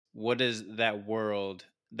what is that world,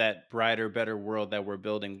 that brighter, better world that we're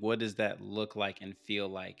building? What does that look like and feel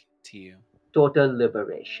like to you? Total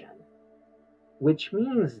liberation, which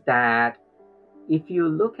means that if you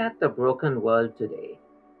look at the broken world today,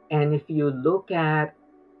 and if you look at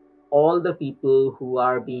all the people who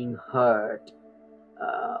are being hurt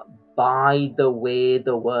uh, by the way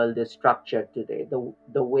the world is structured today,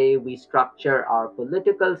 the way we structure our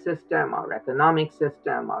political system, our economic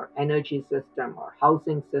system, our energy system, our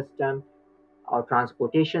housing system, our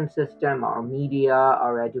transportation system, our media,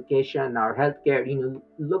 our education, our healthcare.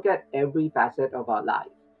 Look at every facet of our life.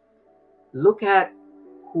 Look at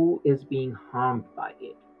who is being harmed by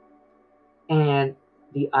it. And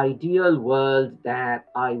the ideal world that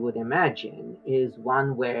I would imagine is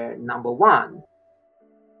one where, number one,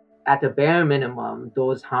 at a bare minimum,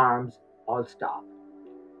 those harms all stop.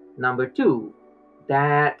 Number two,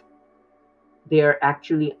 that they're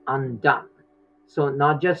actually undone. So,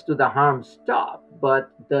 not just do the harm stop,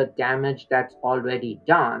 but the damage that's already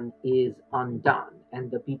done is undone,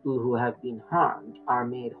 and the people who have been harmed are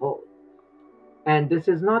made whole. And this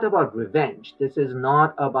is not about revenge, this is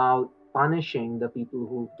not about punishing the people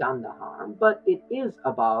who've done the harm, but it is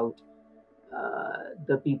about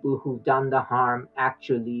the people who've done the harm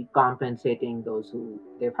actually compensating those who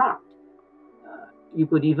they've harmed. You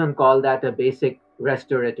could even call that a basic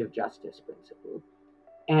restorative justice principle.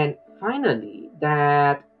 And finally,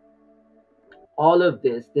 that all of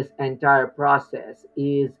this entire process,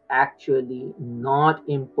 is actually not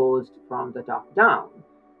imposed from the top down,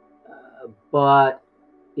 but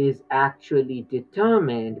is actually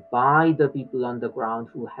determined by the people on the ground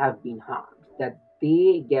who have been harmed, that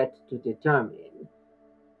they get to determine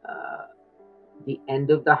uh, the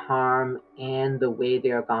end of the harm and the way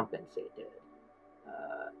they are compensated.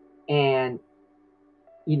 And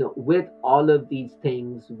with all of these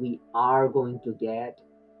things, we are going to get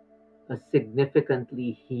a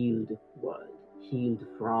significantly healed world, healed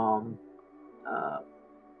from, uh,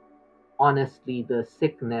 honestly, the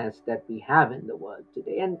sickness that we have in the world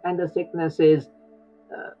today. And the sickness is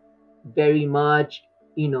uh, very much,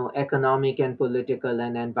 economic and political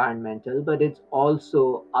and environmental, but it's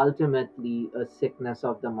also ultimately a sickness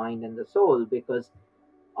of the mind and the soul, because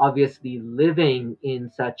obviously, living in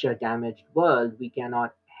such a damaged world, we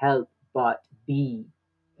cannot help but be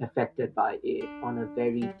affected by it on a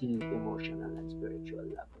very deep emotional and spiritual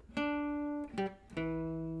level.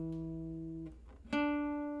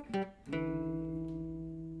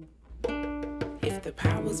 If the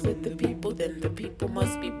power's with the people, then the people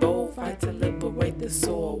must be bold. Fight to liberate the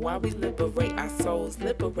soul. While we liberate our souls,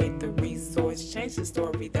 liberate the resource. Change the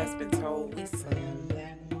story that's been told. We say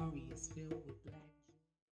black warriors filled with black.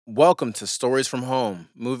 Welcome to Stories from Home,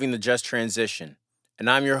 Moving the Just Transition. And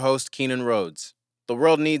I'm your host, Keenan Rhodes. The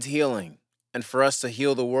world needs healing. And for us to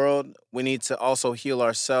heal the world, we need to also heal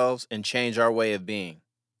ourselves and change our way of being.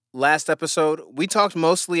 Last episode, we talked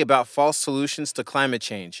mostly about false solutions to climate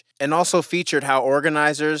change and also featured how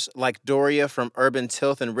organizers like Doria from Urban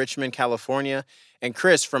Tilth in Richmond, California, and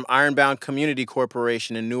Chris from Ironbound Community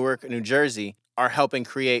Corporation in Newark, New Jersey, are helping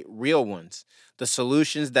create real ones, the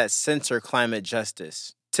solutions that center climate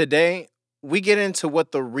justice. Today, we get into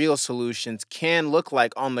what the real solutions can look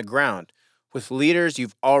like on the ground with leaders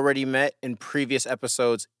you've already met in previous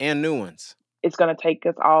episodes and new ones. It's going to take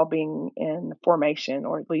us all being in formation,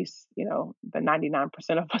 or at least, the 99%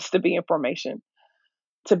 of us to be in formation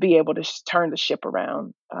to be able to turn the ship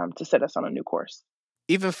around, to set us on a new course.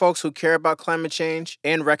 Even folks who care about climate change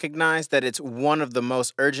and recognize that it's one of the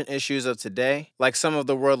most urgent issues of today, like some of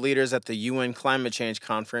the world leaders at the UN Climate Change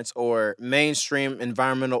Conference or mainstream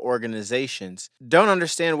environmental organizations, don't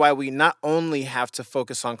understand why we not only have to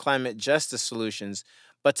focus on climate justice solutions,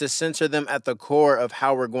 but to center them at the core of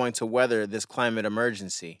how we're going to weather this climate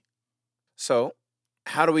emergency. So,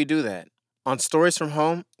 how do we do that? On Stories from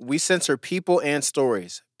Home, we censor people and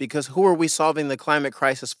stories because who are we solving the climate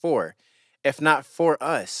crisis for? If not for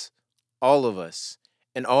us, all of us,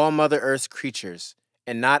 and all Mother Earth's creatures,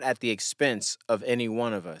 and not at the expense of any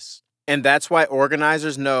one of us. And that's why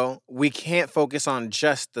organizers know we can't focus on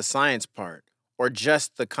just the science part, or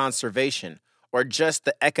just the conservation, or just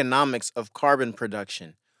the economics of carbon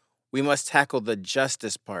production. We must tackle the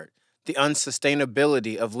justice part, the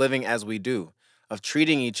unsustainability of living as we do, of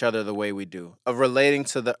treating each other the way we do, of relating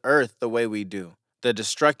to the earth the way we do, the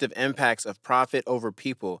destructive impacts of profit over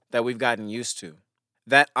people that we've gotten used to.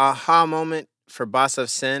 That aha moment for Basav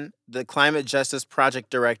Sen, the climate justice project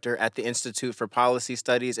director at the Institute for Policy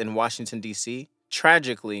Studies in Washington, D.C.,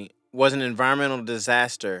 tragically was an environmental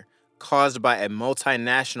disaster caused by a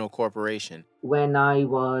multinational corporation. When I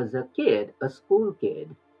was a kid, a school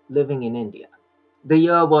kid living in India, The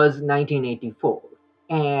year was 1984,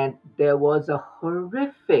 and there was a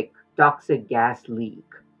horrific toxic gas leak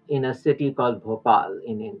in a city called Bhopal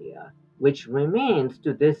in India, which remains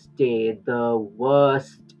to this day the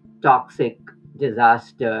worst toxic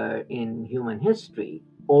disaster in human history.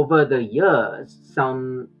 Over the years,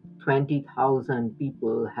 some 20,000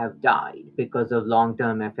 people have died because of long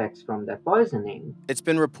term effects from that poisoning. It's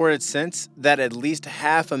been reported since that at least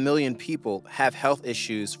 500,000 people have health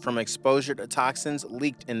issues from exposure to toxins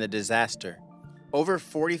leaked in the disaster. Over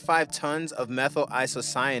 45 tons of methyl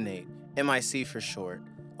isocyanate, MIC for short,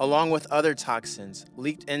 along with other toxins,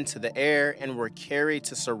 leaked into the air and were carried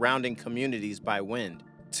to surrounding communities by wind.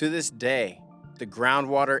 To this day, the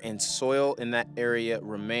groundwater and soil in that area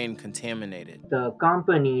remain contaminated. The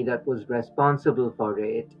company that was responsible for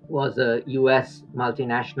it was a US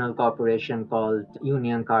multinational corporation called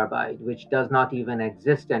Union Carbide, which does not even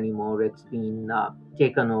exist anymore. It's been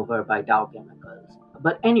taken over by Dow Chemicals.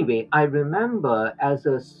 But anyway, I remember as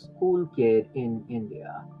a school kid in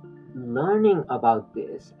India learning about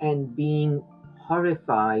this and being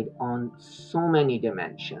horrified on so many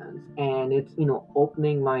dimensions. And it's,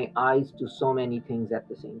 opening my eyes to so many things at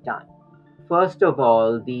the same time. First of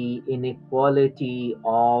all, the inequality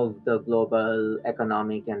of the global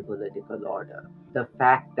economic and political order. The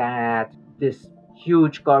fact that this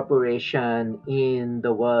huge corporation in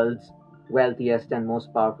the world's wealthiest and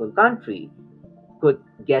most powerful country could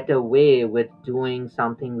get away with doing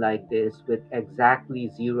something like this with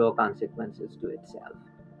exactly zero consequences to itself.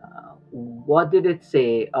 What did it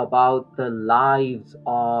say about the lives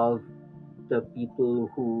of the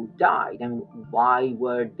people who died? I mean, why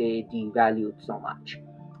were they devalued so much?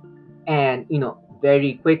 And,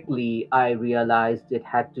 very quickly, I realized it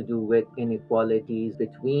had to do with inequalities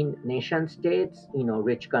between nation states,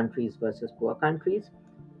 rich countries versus poor countries.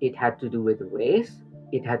 It had to do with race.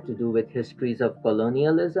 It had to do with histories of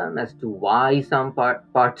colonialism as to why some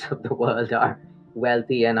parts of the world are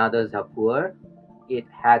wealthy and others are poor. It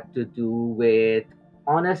had to do with,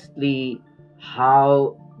 honestly,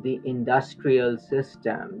 how the industrial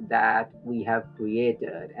system that we have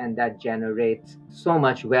created and that generates so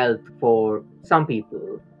much wealth for some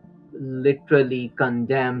people literally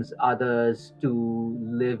condemns others to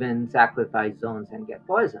live in sacrifice zones and get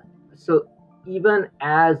poisoned. So even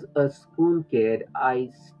as a school kid,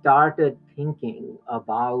 I started thinking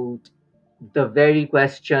about the very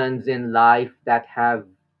questions in life that have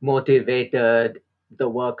motivated the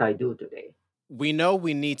work I do today. We know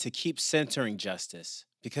we need to keep centering justice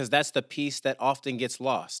because that's the piece that often gets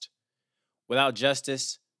lost. Without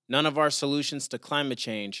justice, none of our solutions to climate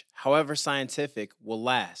change, however scientific, will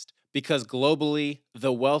last because globally,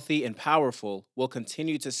 the wealthy and powerful will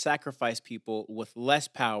continue to sacrifice people with less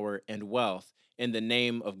power and wealth in the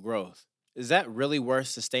name of growth. Is that really worth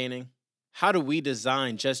sustaining? How do we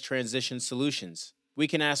design just transition solutions? We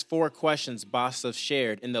can ask 4 questions Bosov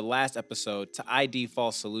shared in the last episode to ID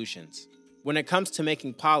false solutions. When it comes to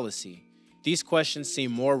making policy, these questions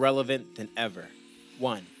seem more relevant than ever.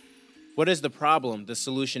 1. What is the problem the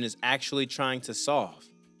solution is actually trying to solve?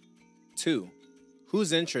 2.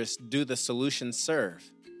 Whose interests do the solutions serve?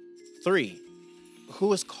 3.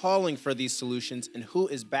 Who is calling for these solutions and who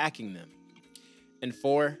is backing them? And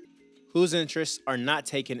 4. Whose interests are not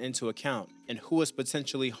taken into account and who is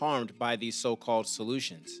potentially harmed by these so-called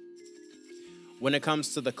solutions? When it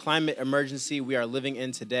comes to the climate emergency we are living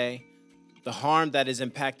in today, the harm that has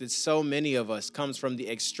impacted so many of us comes from the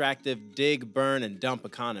extractive dig, burn, and dump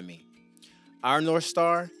economy. Our North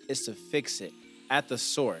Star is to fix it at the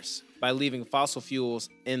source by leaving fossil fuels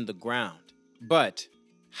in the ground. But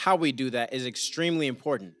how we do that is extremely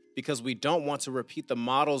important because we don't want to repeat the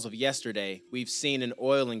models of yesterday we've seen in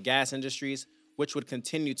oil and gas industries, which would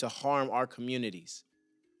continue to harm our communities.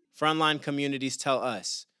 Frontline communities tell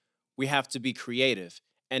us we have to be creative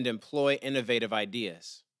and employ innovative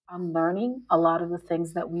ideas. I'm learning a lot of the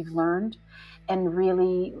things that we've learned and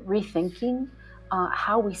really rethinking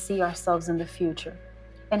how we see ourselves in the future.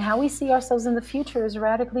 And how we see ourselves in the future is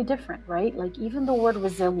radically different, right? Like even the word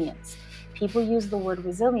resilience. People use the word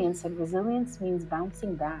resilience, and resilience means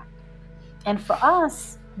bouncing back. And for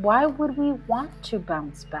us, why would we want to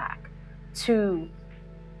bounce back to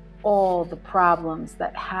all the problems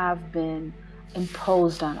that have been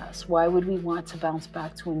imposed on us? Why would we want to bounce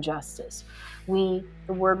back to injustice? The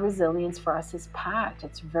word resilience for us is packed.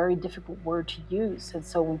 It's a very difficult word to use. And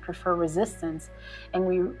so we prefer resistance, and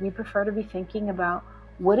we prefer to be thinking about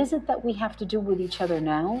what is it that we have to do with each other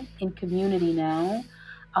now, in community now?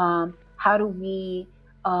 How do we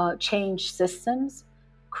change systems,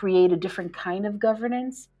 create a different kind of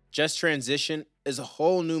governance? Just transition is a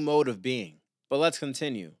whole new mode of being. But let's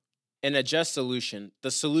continue. In a just solution, the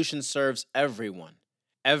solution serves everyone.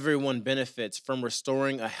 Everyone benefits from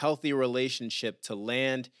restoring a healthy relationship to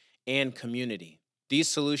land and community. These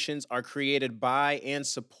solutions are created by and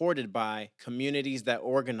supported by communities that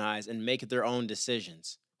organize and make their own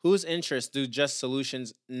decisions. Whose interests do just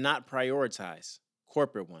solutions not prioritize?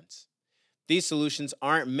 Corporate ones. These solutions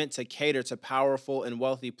aren't meant to cater to powerful and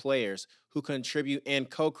wealthy players who contribute and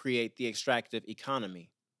co create the extractive economy.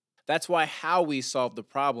 That's why how we solve the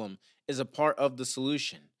problem is a part of the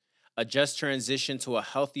solution. A just transition to a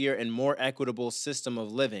healthier and more equitable system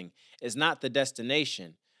of living is not the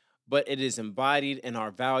destination, but it is embodied in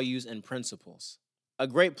our values and principles. A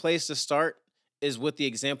great place to start is with the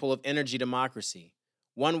example of energy democracy,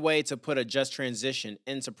 one way to put a just transition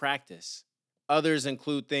into practice. Others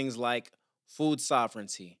include things like food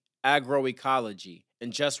sovereignty, agroecology,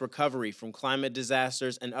 and just recovery from climate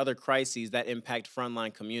disasters and other crises that impact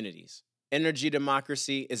frontline communities. Energy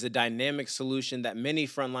democracy is a dynamic solution that many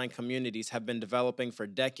frontline communities have been developing for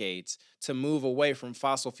decades to move away from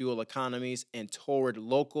fossil fuel economies and toward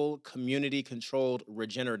local, community controlled,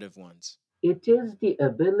 regenerative ones. It is the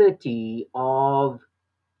ability of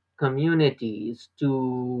communities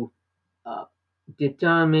to uh,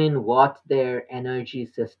 determine what their energy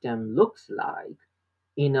system looks like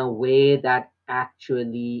in a way that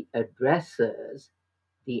actually addresses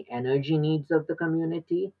the energy needs of the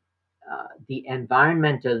community, the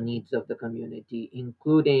environmental needs of the community,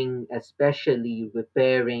 including especially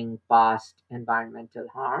repairing past environmental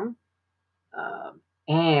harm,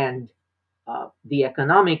 and the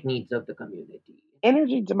economic needs of the community.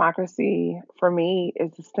 Energy democracy for me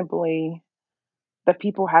is simply the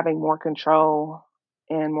people having more control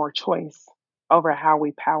and more choice over how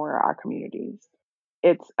we power our communities.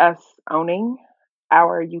 It's us owning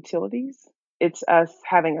our utilities. It's us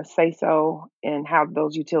having a say so in how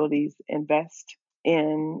those utilities invest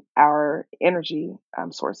in our energy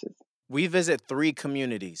sources. We visit three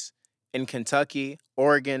communities in Kentucky,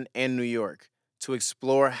 Oregon, and New York to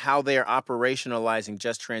explore how they are operationalizing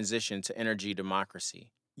just transition to energy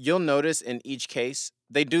democracy. You'll notice in each case,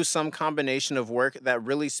 they do some combination of work that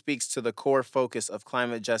really speaks to the core focus of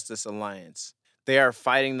Climate Justice Alliance. They are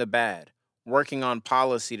fighting the bad, working on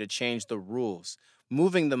policy to change the rules,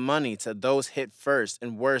 moving the money to those hit first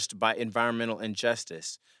and worst by environmental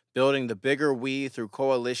injustice, building the bigger we through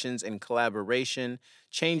coalitions and collaboration,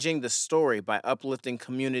 changing the story by uplifting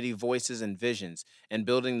community voices and visions, and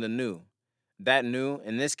building the new. That new,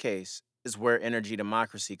 in this case, is where energy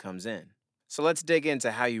democracy comes in. So let's dig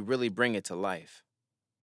into how you really bring it to life.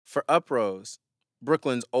 For Uprose,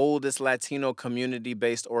 Brooklyn's oldest Latino community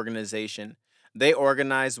based organization, they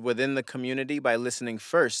organized within the community by listening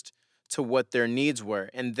first to what their needs were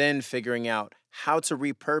and then figuring out how to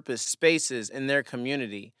repurpose spaces in their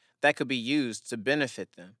community that could be used to benefit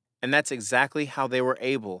them. And that's exactly how they were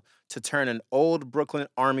able to turn an old Brooklyn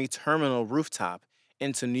Army terminal rooftop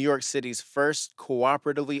into New York City's first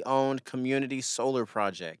cooperatively owned community solar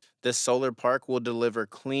project. This solar park will deliver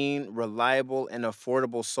clean, reliable, and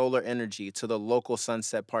affordable solar energy to the local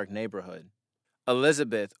Sunset Park neighborhood.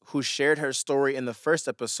 Elizabeth, who shared her story in the first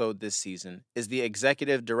episode this season, is the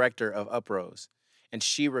executive director of Uprose, and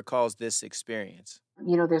she recalls this experience.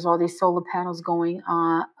 There's all these solar panels going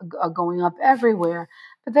up everywhere,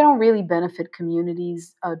 but they don't really benefit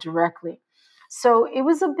communities directly. So it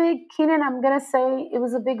was a big, Keenan, I'm going to say it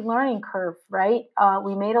was a big learning curve, right?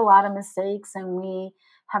 We made a lot of mistakes, and we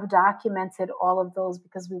have documented all of those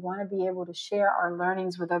because we want to be able to share our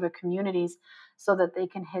learnings with other communities so that they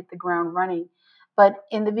can hit the ground running. But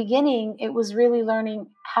in the beginning, it was really learning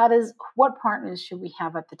what partners should we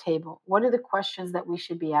have at the table? What are the questions that we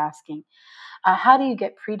should be asking? How do you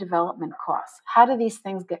get pre-development costs? How do these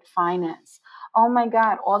things get financed? Oh my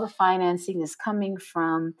God, all the financing is coming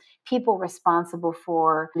from people responsible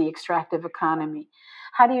for the extractive economy.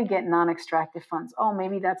 How do you get non-extractive funds? Oh,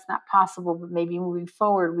 maybe that's not possible, but maybe moving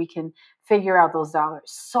forward we can figure out those dollars.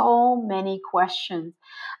 So many questions,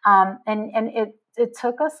 and it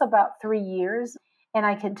took us about 3 years. And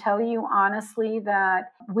I can tell you honestly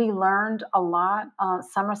that we learned a lot.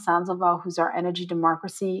 Summer Sandoval, who's our energy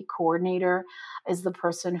democracy coordinator, is the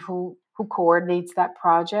person who coordinates that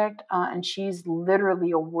project, and she's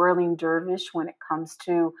literally a whirling dervish when it comes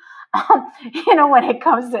to, when it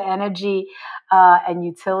comes to energy and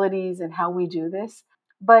utilities and how we do this.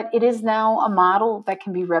 But it is now a model that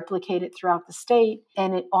can be replicated throughout the state.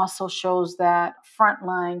 And it also shows that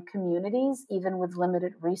frontline communities, even with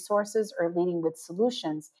limited resources, are leading with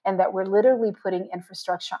solutions, and that we're literally putting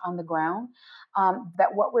infrastructure on the ground.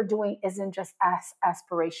 That what we're doing isn't just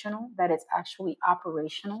aspirational, that it's actually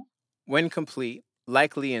operational. When complete,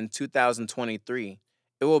 likely in 2023,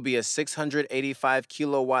 It will be a 685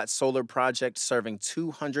 kilowatt solar project serving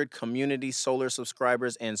 200 community solar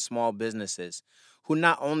subscribers and small businesses who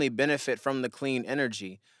not only benefit from the clean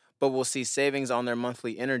energy, but will see savings on their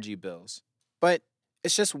monthly energy bills. But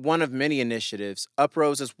it's just one of many initiatives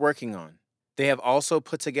Uprose is working on. They have also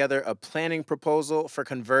put together a planning proposal for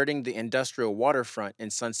converting the industrial waterfront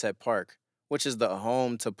in Sunset Park, which is the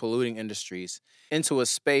home to polluting industries, into a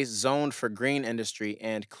space zoned for green industry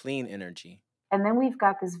and clean energy. And then we've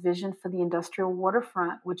got this vision for the industrial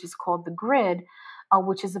waterfront, which is called the GRID,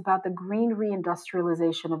 which is about the green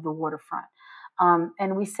reindustrialization of the waterfront.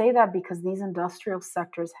 And we say that because these industrial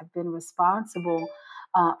sectors have been responsible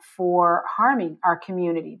for harming our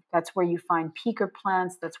community. That's where you find peaker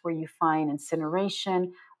plants, that's where you find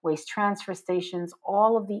incineration, waste transfer stations,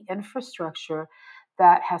 all of the infrastructure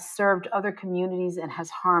that has served other communities and has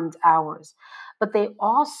harmed ours. But they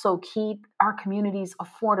also keep our communities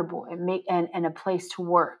affordable and and a place to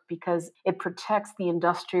work because it protects the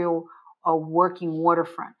industrial working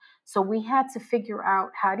waterfront. So we had to figure out,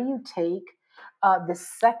 how do you take this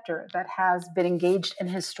sector that has been engaged in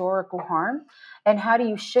historical harm, and how do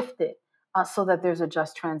you shift it so that there's a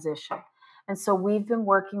just transition? And so we've been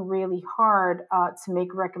working really hard to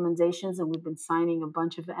make recommendations, and we've been signing a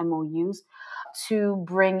bunch of MOUs to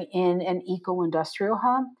bring in an eco industrial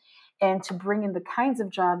hub and to bring in the kinds of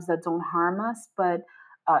jobs that don't harm us, but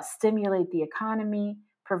stimulate the economy,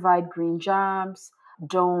 provide green jobs,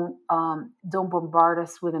 don't bombard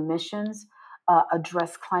us with emissions,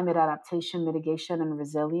 address climate adaptation, mitigation, and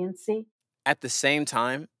resiliency. At the same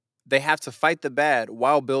time, they have to fight the bad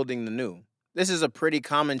while building the new. This is a pretty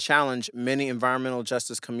common challenge many environmental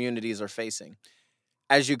justice communities are facing.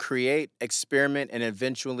 As you create, experiment, and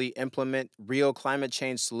eventually implement real climate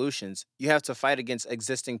change solutions, you have to fight against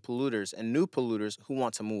existing polluters and new polluters who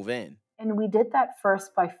want to move in. And we did that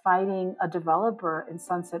first by fighting a developer in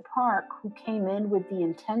Sunset Park who came in with the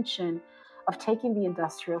intention of taking the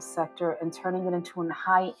industrial sector and turning it into a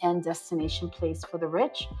high end destination place for the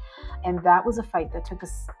rich. And that was a fight that took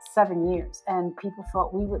us 7 years. And people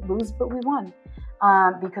thought we would lose, but we won.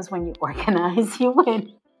 Because when you organize, you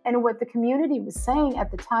win. And what the community was saying at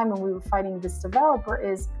the time when we were fighting this developer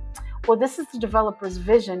is, well, this is the developer's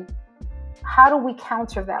vision. How do we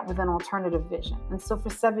counter that with an alternative vision? And so for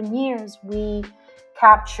 7 years, we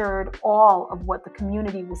captured all of what the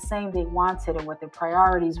community was saying they wanted and what their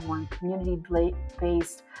priorities were in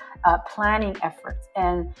community-based planning efforts.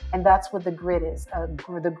 And that's what the GRID is.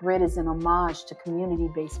 The GRID is an homage to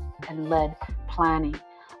community-based and led planning.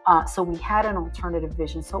 So we had an alternative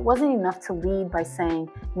vision. So it wasn't enough to lead by saying,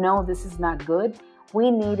 no, this is not good. We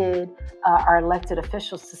needed our elected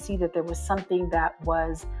officials to see that there was something that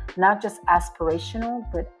was not just aspirational,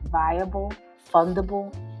 but viable,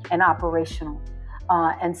 fundable, and operational.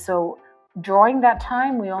 And so during that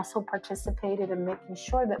time, we also participated in making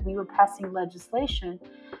sure that we were passing legislation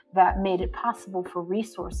that made it possible for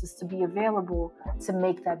resources to be available to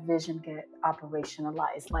make that vision get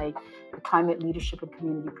operationalized, like the Climate Leadership and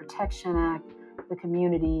Community Protection Act, the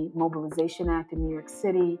Community Mobilization Act in New York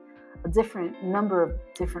City, a different number of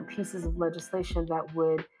different pieces of legislation that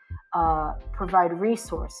would provide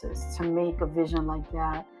resources to make a vision like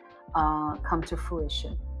that come to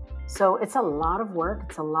fruition. So it's a lot of work,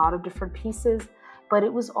 it's a lot of different pieces, but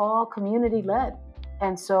it was all community led.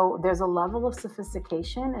 And so there's a level of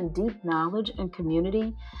sophistication and deep knowledge in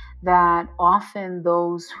community that often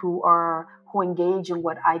those who engage in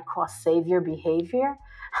what I call savior behavior.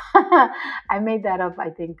 I made that up, I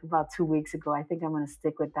think, about 2 weeks ago. I think I'm going to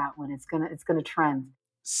stick with that one. It's gonna trend.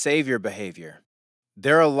 Savior behavior.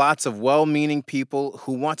 There are lots of well meaning people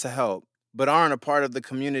who want to help, but aren't a part of the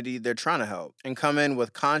community they're trying to help, and come in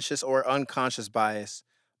with conscious or unconscious bias,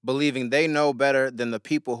 believing they know better than the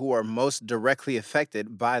people who are most directly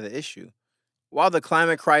affected by the issue. While the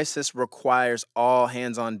climate crisis requires all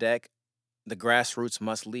hands on deck, the grassroots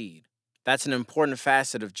must lead. That's an important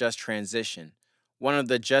facet of just transition. One of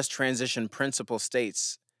the just transition principles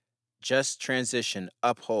states just transition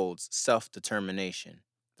upholds self determination.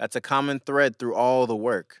 That's a common thread through all the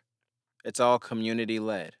work. It's all community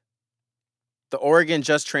led. The Oregon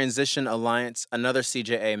Just Transition Alliance, another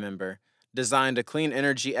CJA member, designed a clean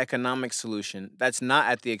energy economic solution that's not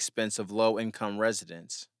at the expense of low income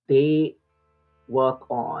residents. They work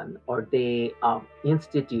on, or they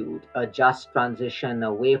institute a just transition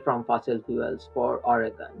away from fossil fuels for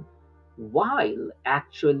Oregon, while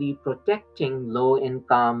actually protecting low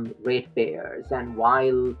income ratepayers and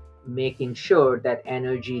while making sure that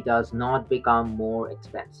energy does not become more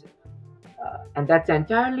expensive. And that's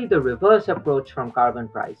entirely the reverse approach from carbon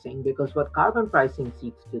pricing, because what carbon pricing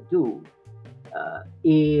seeks to do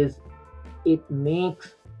is it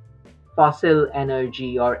makes fossil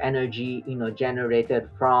energy or energy generated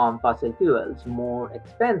from fossil fuels more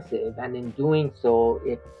expensive, and in doing so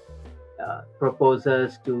it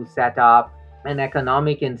proposes to set up an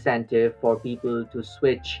economic incentive for people to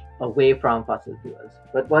switch away from fossil fuels.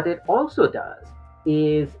 But what it also does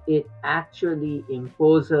is it actually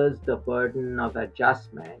imposes the burden of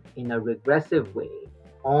adjustment in a regressive way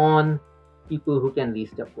on people who can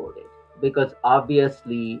least afford it. Because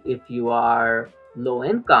obviously, if you are low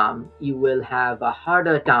income, you will have a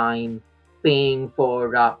harder time paying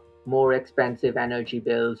for more expensive energy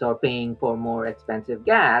bills or paying for more expensive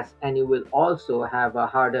gas, and you will also have a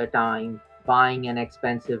harder time buying an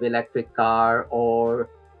expensive electric car or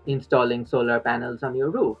installing solar panels on your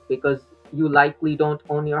roof because you likely don't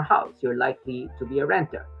own your house. You're likely to be a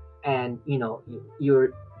renter, and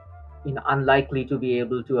you're unlikely to be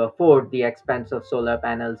able to afford the expense of solar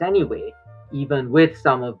panels anyway, even with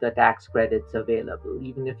some of the tax credits available,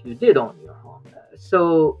 even if you did own your home.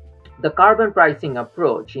 So the carbon pricing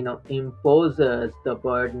approach, imposes the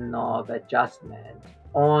burden of adjustment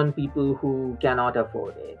on people who cannot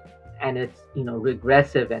afford it, and it's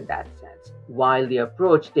regressive in that sense. While the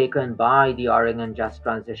approach taken by the Oregon Just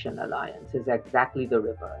Transition Alliance is exactly the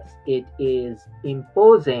reverse. It is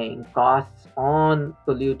imposing costs on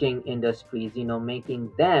polluting industries,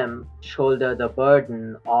 making them shoulder the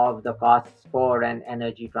burden of the costs for an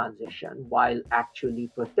energy transition while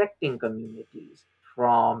actually protecting communities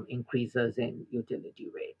from increases in utility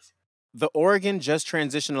rates. The Oregon Just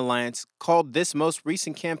Transition Alliance called this most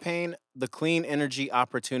recent campaign the Clean Energy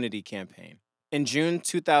Opportunity Campaign. In June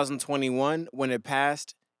 2021, when it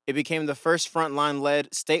passed, it became the first frontline led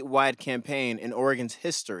statewide campaign in Oregon's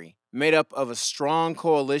history, made up of a strong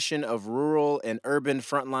coalition of rural and urban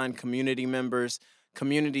frontline community members,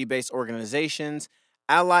 community based organizations,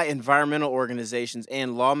 ally environmental organizations,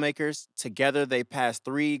 and lawmakers. Together, they passed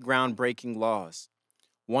three groundbreaking laws: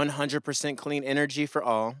 100% clean energy for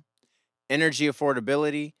all, energy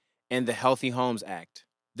affordability, and the Healthy Homes Act.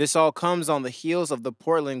 This all comes on the heels of the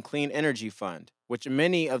Portland Clean Energy Fund, which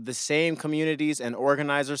many of the same communities and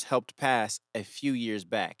organizers helped pass a few years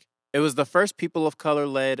back. It was the first people of color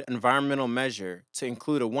led environmental measure to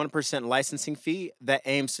include a 1% licensing fee that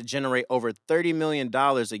aims to generate over $30 million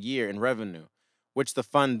a year in revenue, which the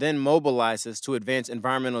fund then mobilizes to advance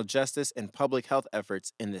environmental justice and public health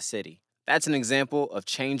efforts in the city. That's an example of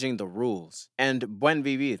changing the rules. And buen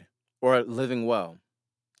vivir, or living well.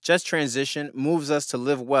 Just transition moves us to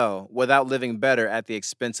live well without living better at the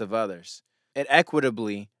expense of others. It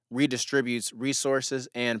equitably redistributes resources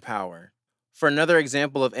and power. For another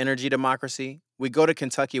example of energy democracy, we go to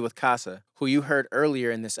Kentucky with Casa, who you heard earlier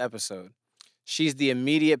in this episode. She's the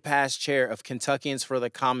immediate past chair of Kentuckians for the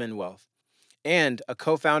Commonwealth and a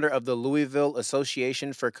co founder of the Louisville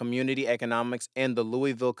Association for Community Economics and the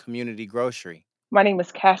Louisville Community Grocery. My name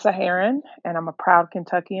is Casa Heron, and I'm a proud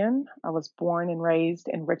Kentuckian. I was born and raised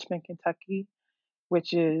in Richmond, Kentucky,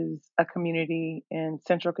 which is a community in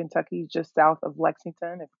central Kentucky, just south of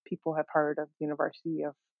Lexington, if people have heard of the University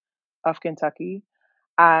of Kentucky.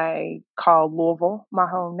 I call Louisville my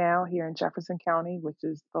home now here in Jefferson County, which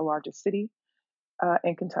is the largest city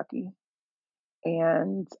in Kentucky.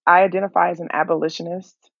 And I identify as an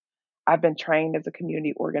abolitionist. I've been trained as a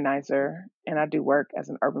community organizer, and I do work as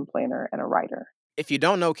an urban planner and a writer. If you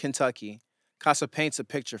don't know Kentucky, Casa paints a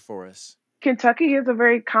picture for us. Kentucky is a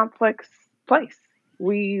very complex place.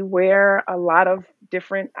 We wear a lot of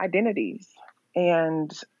different identities.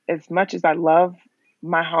 And as much as I love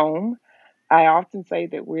my home, I often say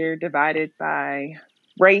that we're divided by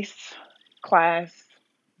race, class,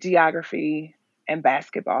 geography, and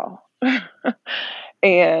basketball.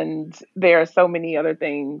 And there are so many other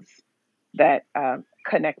things that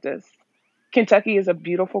connect us. Kentucky is a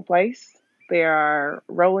beautiful place. There are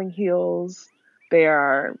rolling hills. There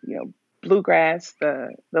are, bluegrass.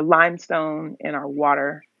 The limestone in our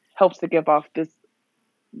water helps to give off this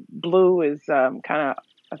blue is kind of,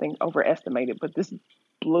 I think, overestimated, but this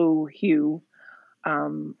blue hue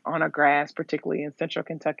on a grass, particularly in central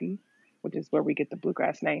Kentucky, which is where we get the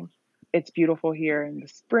bluegrass name. It's beautiful here in the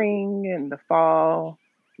spring and the fall.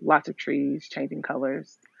 Lots of trees changing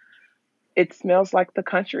colors. It smells like the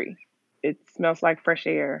country. It smells like fresh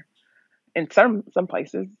air in some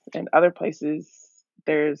places. In other places,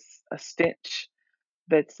 there's a stench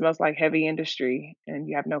that smells like heavy industry, and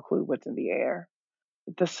you have no clue what's in the air.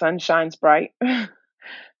 The sun shines bright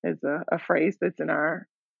is a phrase that's in our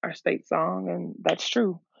state song, and that's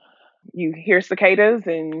true. You hear cicadas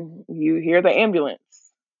and you hear the ambulance.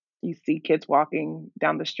 You see kids walking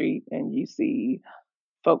down the street, and you see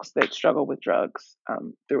folks that struggle with drugs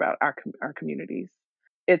throughout our communities.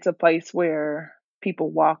 It's a place where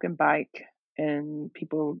people walk and bike and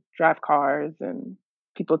people drive cars and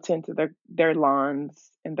people tend to their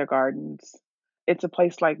lawns and their gardens. It's a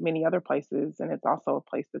place like many other places, and it's also a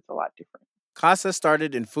place that's a lot different. Casa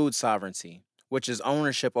started in food sovereignty, which is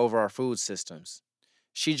ownership over our food systems.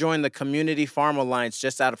 She joined the Community Farm Alliance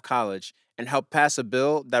just out of college and helped pass a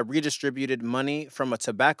bill that redistributed money from a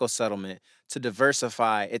tobacco settlement to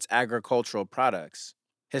diversify its agricultural products.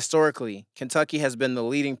 Historically, Kentucky has been the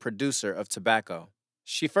leading producer of tobacco.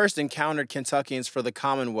 She first encountered Kentuckians for the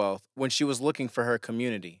Commonwealth when she was looking for her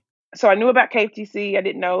community. So I knew about KFTC. I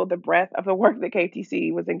didn't know the breadth of the work that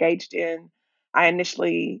KFTC was engaged in. I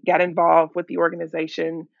initially got involved with the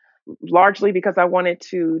organization largely because I wanted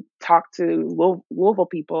to talk to Louisville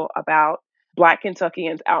people about Black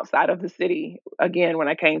Kentuckians outside of the city. Again, when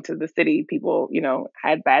I came to the city, people,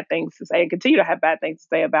 had bad things to say and continue to have bad things to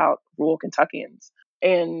say about rural Kentuckians.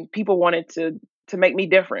 And people wanted to make me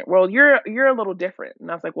different. Well, you're a little different. And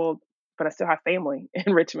I was like, well, but I still have family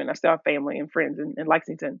in Richmond. I still have family and friends in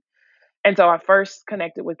Lexington. And so I first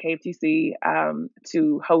connected with KFTC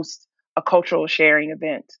to host a cultural sharing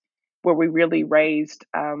event where we really raised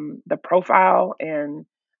the profile and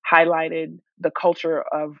highlighted the culture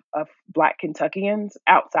of Black Kentuckians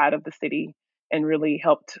outside of the city and really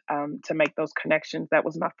helped to make those connections. That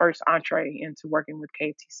was my first entree into working with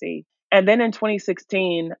KFTC. And then in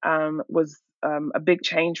 2016 was a big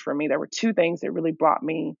change for me. There were two things that really brought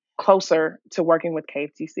me closer to working with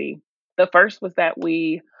KFTC. The first was that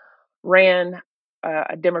we ran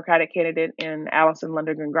a Democratic candidate in Allison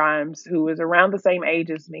Lundergan Grimes, who is around the same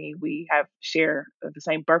age as me. We have share the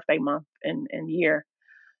same birthday month and year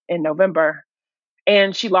in November.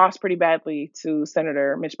 And she lost pretty badly to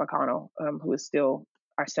Senator Mitch McConnell, who is still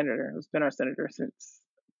our senator, who's been our senator since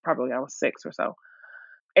probably I was 6 or so.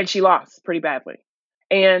 And she lost pretty badly.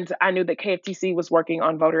 And I knew that KFTC was working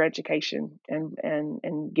on voter education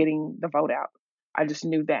and getting the vote out. I just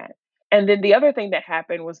knew that. And then the other thing that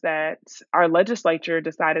happened was that our legislature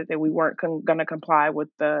decided that we weren't going to comply with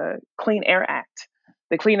the Clean Air Act.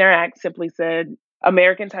 The Clean Air Act simply said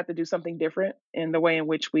Americans have to do something different in the way in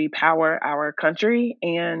which we power our country.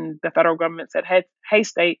 And the federal government said, hey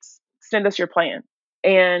states, send us your plan.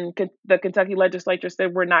 And the Kentucky legislature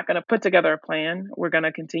said, we're not going to put together a plan. We're going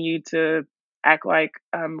to continue to act like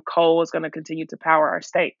coal is going to continue to power our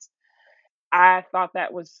states. I thought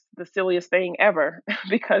that was the silliest thing ever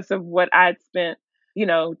because of what I'd spent,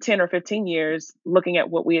 10 or 15 years looking at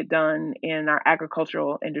what we had done in our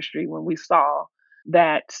agricultural industry when we saw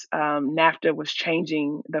that NAFTA was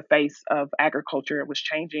changing the face of agriculture. It was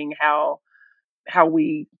changing how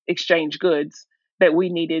we exchange goods, that we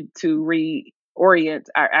needed to reorient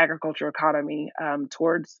our agriculture economy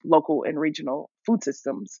towards local and regional food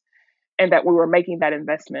systems, and that we were making that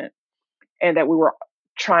investment and that we were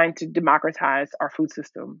trying to democratize our food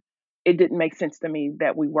system. It didn't make sense to me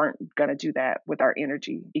that we weren't going to do that with our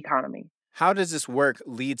energy economy. How does this work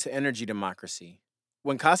lead to energy democracy?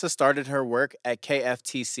 When Casa started her work at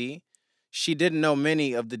KFTC, she didn't know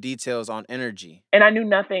many of the details on energy. And I knew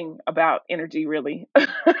nothing about energy really,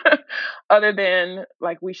 other than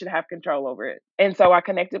like we should have control over it. And so I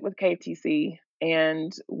connected with KFTC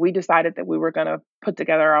and we decided that we were going to put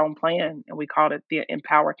together our own plan, and we called it the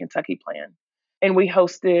Empower Kentucky Plan. And we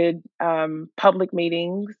hosted public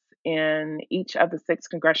meetings in each of the 6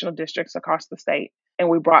 congressional districts across the state. And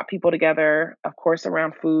we brought people together, of course,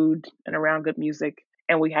 around food and around good music.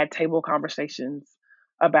 And we had table conversations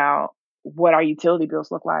about what our utility bills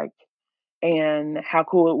look like and how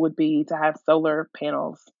cool it would be to have solar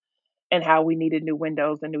panels and how we needed new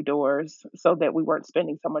windows and new doors so that we weren't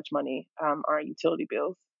spending so much money on our utility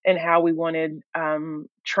bills, and how we wanted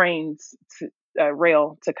trains to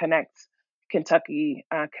rail to connect Kentucky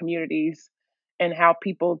communities, and how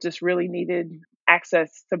people just really needed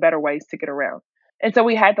access to better ways to get around. And so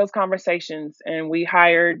we had those conversations, and we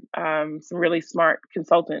hired some really smart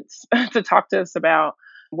consultants to talk to us about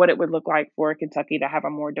what it would look like for Kentucky to have a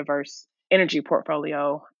more diverse energy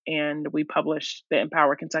portfolio. And we published the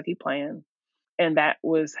Empower Kentucky Plan. And that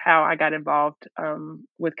was how I got involved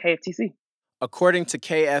with KFTC. According to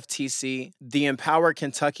KFTC, the Empower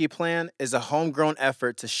Kentucky Plan is a homegrown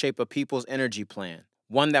effort to shape a people's energy plan,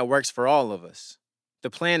 one that works for all of us.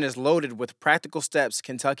 The plan is loaded with practical steps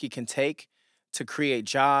Kentucky can take to create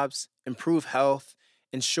jobs, improve health,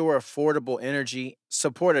 ensure affordable energy,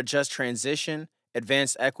 support a just transition,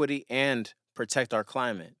 advance equity, and protect our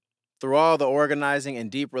climate. Through all the organizing and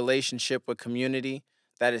deep relationship with community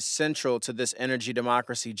that is central to this energy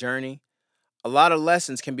democracy journey, a lot of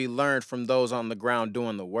lessons can be learned from those on the ground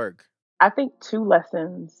doing the work. I think two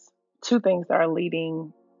things that are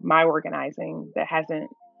leading my organizing that hasn't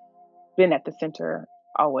been at the center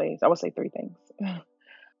always. I would say three things.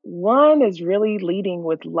 One is really leading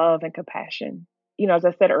with love and compassion. As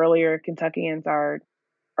I said earlier, Kentuckians are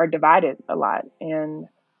divided a lot, and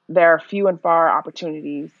there are few and far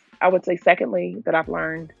opportunities. I would say, secondly, that I've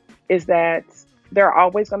learned is that there are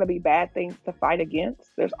always going to be bad things to fight against.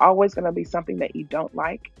 There's always going to be something that you don't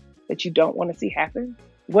like, that you don't want to see happen.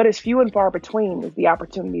 What is few and far between is the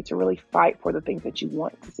opportunity to really fight for the things that you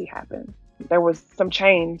want to see happen. There was some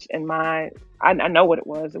change in I know what it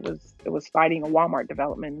was. It was fighting a Walmart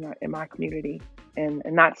development in my community. And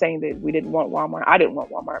not saying that we didn't want Walmart. I didn't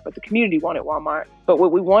want Walmart, but the community wanted Walmart. But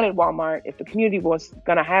what we wanted Walmart, if the community was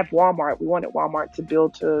going to have Walmart, we wanted Walmart to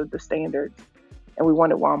build to the standards, and we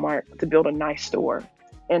wanted Walmart to build a nice store.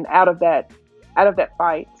 And out of that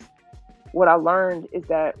fight, what I learned is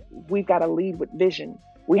that we've got to lead with vision.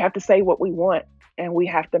 We have to say what we want, and we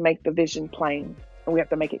have to make the vision plain, and we have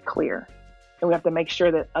to make it clear, and we have to make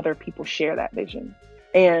sure that other people share that vision.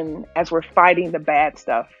 And as we're fighting the bad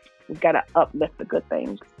stuff, we've got to uplift the good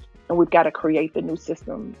things, and we've got to create the new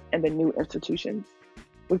systems and the new institutions.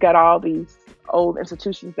 We've got all these old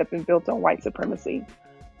institutions that have been built on white supremacy,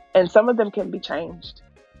 and some of them can be changed.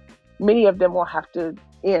 Many of them will have to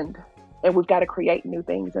end, and we've got to create new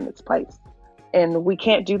things in its place. And we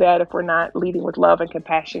can't do that if we're not leading with love and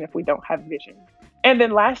compassion, if we don't have vision. And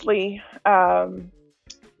then lastly,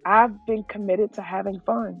 I've been committed to having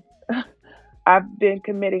fun. I've been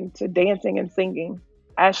committing to dancing and singing.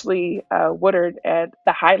 Ashley Woodard at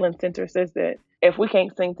the Highland Center says that if we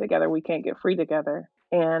can't sing together, we can't get free together.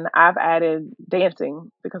 And I've added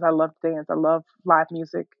dancing because I love to dance. I love live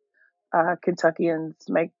music. Kentuckians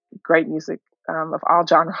make great music of all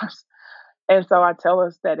genres. And so I tell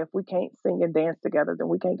us that if we can't sing and dance together, then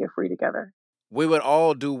we can't get free together. We would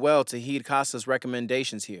all do well to heed Costa's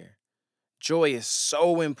recommendations here. Joy is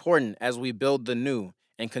so important as we build the new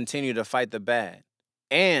and continue to fight the bad.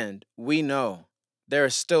 And we know there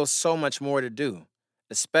is still so much more to do,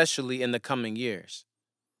 especially in the coming years.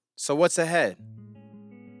 So what's ahead?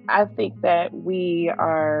 I think that we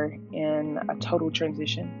are in a total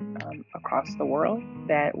transition across the world,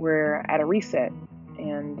 that we're at a reset.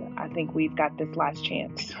 And I think we've got this last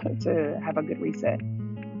chance to have a good reset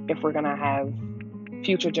if we're going to have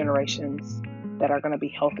future generations that are going to be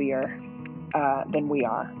healthier than we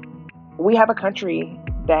are. We have a country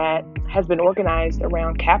that has been organized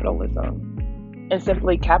around capitalism, and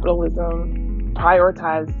simply capitalism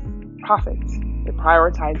prioritizes profits. It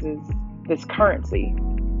prioritizes this currency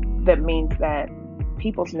that means that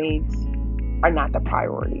people's needs are not the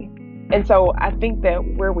priority. And so I think that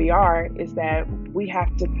where we are is that we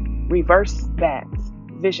have to reverse that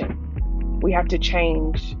vision. We have to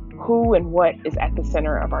change who and what is at the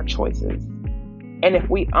center of our choices. And if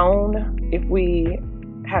we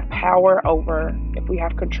have power over, if we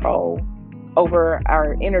have control over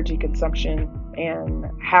our energy consumption and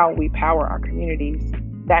how we power our communities,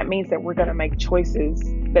 that means that we're going to make choices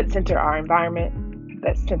that center our environment,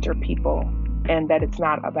 that center people, and that it's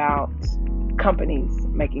not about companies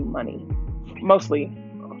making money, mostly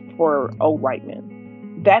for old white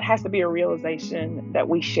men. That has to be a realization that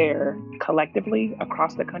we share collectively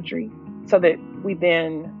across the country, so that we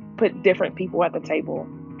then put different people at the table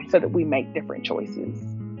so that we make different choices.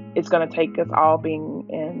 It's going to take us all being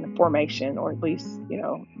in formation, or at least,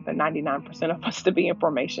 the 99% of us to be in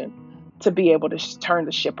formation, to be able to turn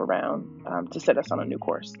the ship around, to set us on a new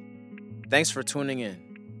course. Thanks for tuning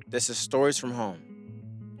in. This is Stories from Home.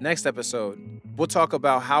 Next episode, we'll talk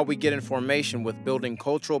about how we get in formation with building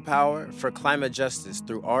cultural power for climate justice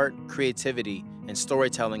through art, creativity, and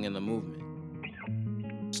storytelling in the movement.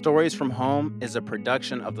 Stories from Home is a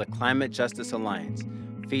production of the Climate Justice Alliance,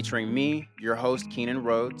 featuring me, your host, Keenan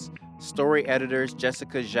Rhodes, story editors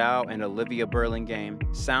Jessica Zhao and Olivia Burlingame,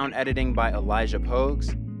 sound editing by Elijah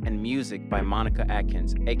Pogues, and music by Monica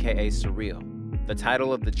Atkins, aka Surreal. The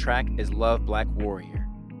title of the track is Love Black Warrior.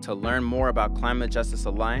 To learn more about Climate Justice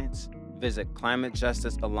Alliance, visit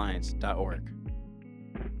climatejusticealliance.org.